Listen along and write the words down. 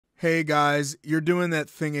Hey guys, you're doing that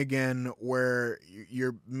thing again where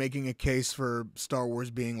you're making a case for Star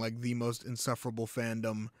Wars being like the most insufferable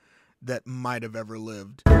fandom that might have ever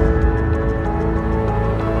lived. So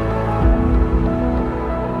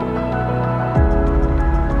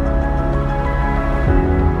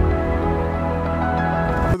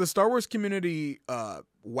the Star Wars community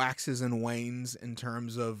waxes and wanes in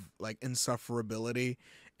terms of like insufferability.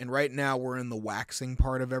 And right now we're in the waxing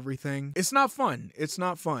part of everything. It's not fun. It's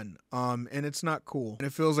not fun. And it's not cool. And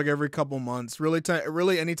it feels like every couple months, really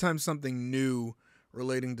anytime something new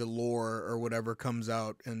relating to lore or whatever comes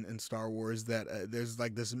out in Star Wars, that there's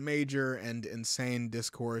like this major and insane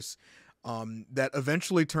discourse that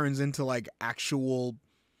eventually turns into like actual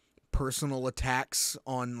personal attacks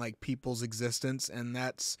on like people's existence, and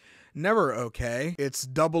that's never okay. It's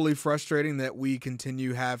doubly frustrating that we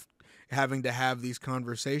continue having to have these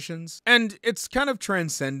conversations, and it's kind of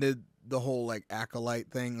transcended the whole like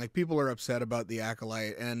acolyte thing. Like, people are upset about the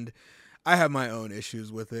acolyte, and I have my own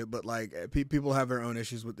issues with it, but like people have their own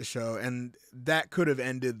issues with the show, and that could have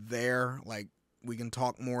ended there. Like, we can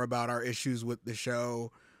talk more about our issues with the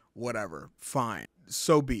show, whatever, fine,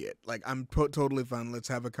 so be it. Like, I'm totally fine. Let's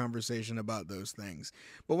have a conversation about those things.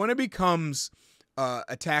 But when it becomes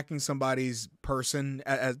attacking somebody's person,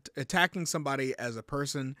 attacking somebody as a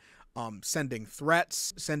person, sending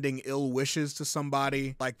threats, sending ill wishes to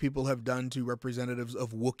somebody, like people have done to representatives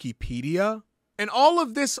of Wikipedia, and all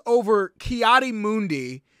of this over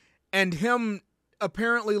Ki-Adi-Mundi and him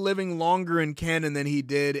apparently living longer in canon than he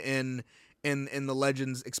did in the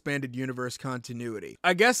Legends expanded universe continuity.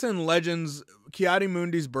 I guess in Legends,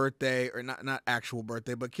 Ki-Adi-Mundi's birthday, or not actual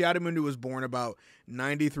birthday, but Ki-Adi-Mundi was born about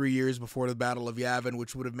 93 years before the Battle of Yavin,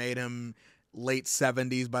 which would have made him late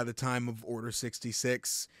 70s by the time of Order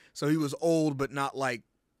 66. So he was old, but not like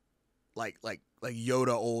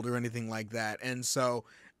Yoda old or anything like that. And so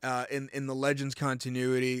in the Legends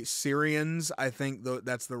continuity, Syrians, I think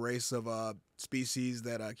that's the race of species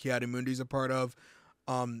that Ki-Adi-Mundi's a part of.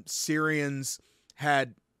 Syrians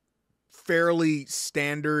had fairly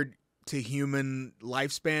standard to human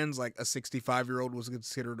lifespans. Like, a 65-year-old was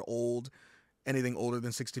considered old. Anything older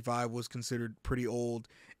than 65 was considered pretty old.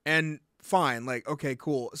 And fine, like, okay,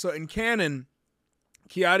 cool. So in canon,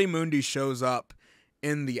 Ki-Adi-Mundi shows up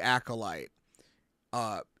in the Acolyte,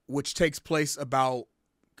 which takes place about,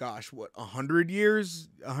 100 years,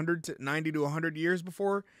 90 to 100 years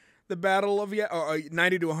before the Battle of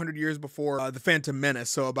 90 to 100 years before the Phantom Menace.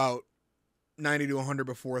 So about 90 to 100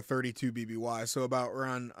 before 32 BBY. So about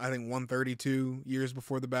around, I think, 132 years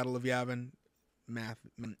before the Battle of Yavin. Math,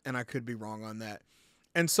 and I could be wrong on that.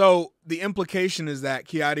 And so the implication is that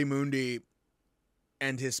Ki-Adi-Mundi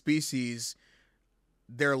and his species,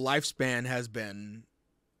 their lifespan has been,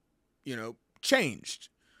 changed.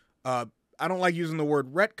 I don't like using the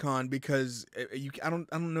word retcon because I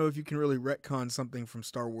don't know if you can really retcon something from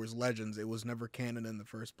Star Wars Legends. It was never canon in the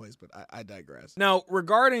first place, but I digress. Now,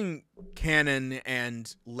 regarding canon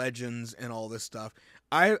and Legends and all this stuff,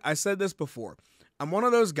 I said this before. I'm one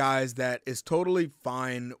of those guys that is totally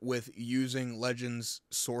fine with using Legends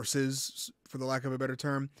sources, for the lack of a better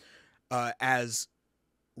term, as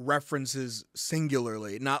references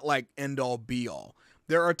singularly, not like end-all be-all.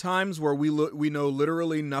 There are times where we know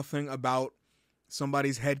literally nothing about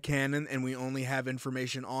somebody's headcanon, and we only have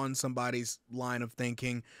information on somebody's line of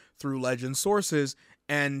thinking through Legend sources.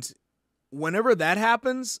 And whenever that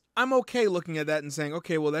happens, I'm okay looking at that and saying,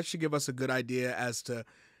 okay, well, that should give us a good idea as to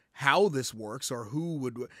how this works or who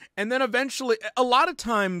would. And then eventually, a lot of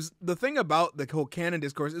times, the thing about the whole canon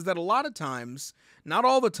discourse is that a lot of times, not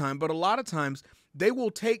all the time, but a lot of times, they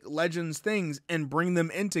will take Legends things and bring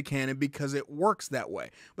them into canon because it works that way.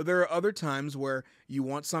 But there are other times where you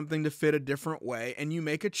want something to fit a different way and you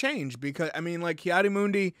make a change. Because, I mean, like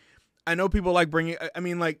Ki-Adi-Mundi, I know people like bringing, I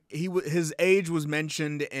mean, like, his age was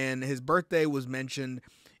mentioned and his birthday was mentioned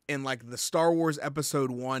in like the Star Wars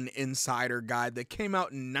Episode 1 Insider Guide that came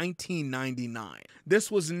out in 1999.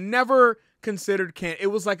 This was never considered canon. It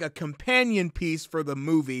was like a companion piece for the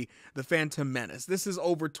movie The Phantom Menace. This is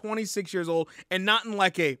over 26 years old, and not in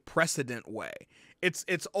like a precedent way.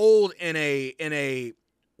 It's old in a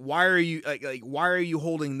why are you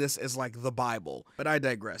holding this as like the Bible? But I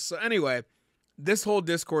digress. So anyway, this whole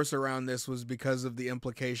discourse around this was because of the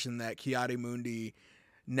implication that Ki-Adi-Mundi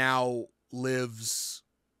now lives,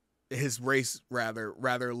 his race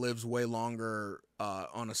rather lives way longer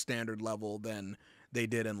on a standard level than they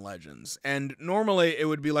did in Legends. And normally it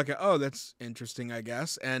would be like, oh, that's interesting, I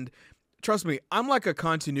guess. And trust me, I'm like a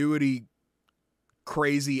continuity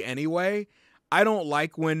crazy anyway. I don't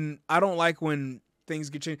like when things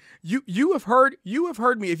get changed. You have heard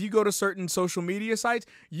me. If you go to certain social media sites,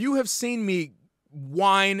 you have seen me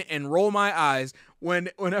whine and roll my eyes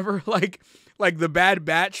whenever like the Bad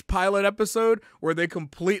Batch pilot episode where they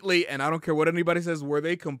completely, and I don't care what anybody says, where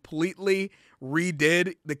they completely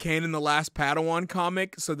redid the Kanan the Last Padawan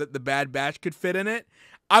comic so that the Bad Batch could fit in it.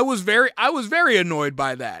 I was very annoyed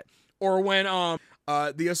by that. Or when the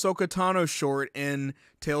Ahsoka Tano short in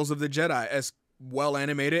Tales of the Jedi, as well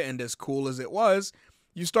animated and as cool as it was,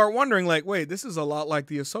 you start wondering, like, wait, this is a lot like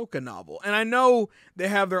the Ahsoka novel. And I know they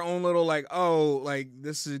have their own little, like, oh, like,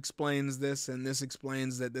 this explains this, and this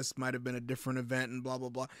explains that this might have been a different event, and blah, blah,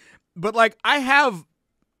 blah. But, like, I have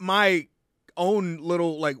my own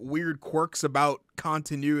little, like, weird quirks about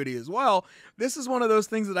continuity as well. This is one of those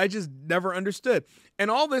things that I just never understood.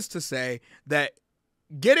 And all this to say that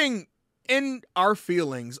getting in our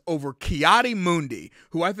feelings over Ki-Adi-Mundi,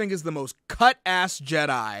 who I think is the most cut-ass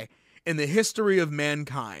Jedi in the history of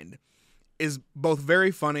mankind, is both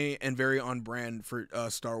very funny and very on brand for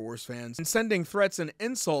Star Wars fans. And sending threats and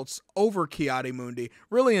insults over Ki-Adi-Mundi,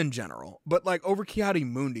 really in general, but like over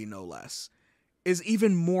Ki-Adi-Mundi no less, is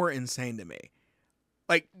even more insane to me.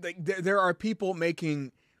 Like there are people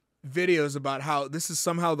making videos about how this is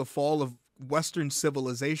somehow the fall of Western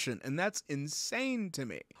civilization, and that's insane to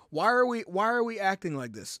me. Why are we acting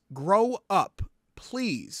like this? Grow up.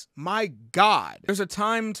 Please, my God. There's a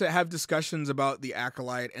time to have discussions about the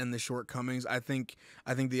Acolyte and the shortcomings. I think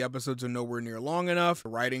the episodes are nowhere near long enough. The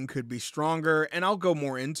writing could be stronger, and I'll go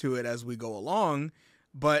more into it as we go along.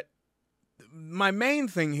 But my main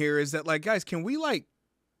thing here is that, like, guys, can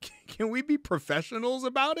we be professionals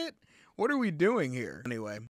about it? What are we doing here? Anyway.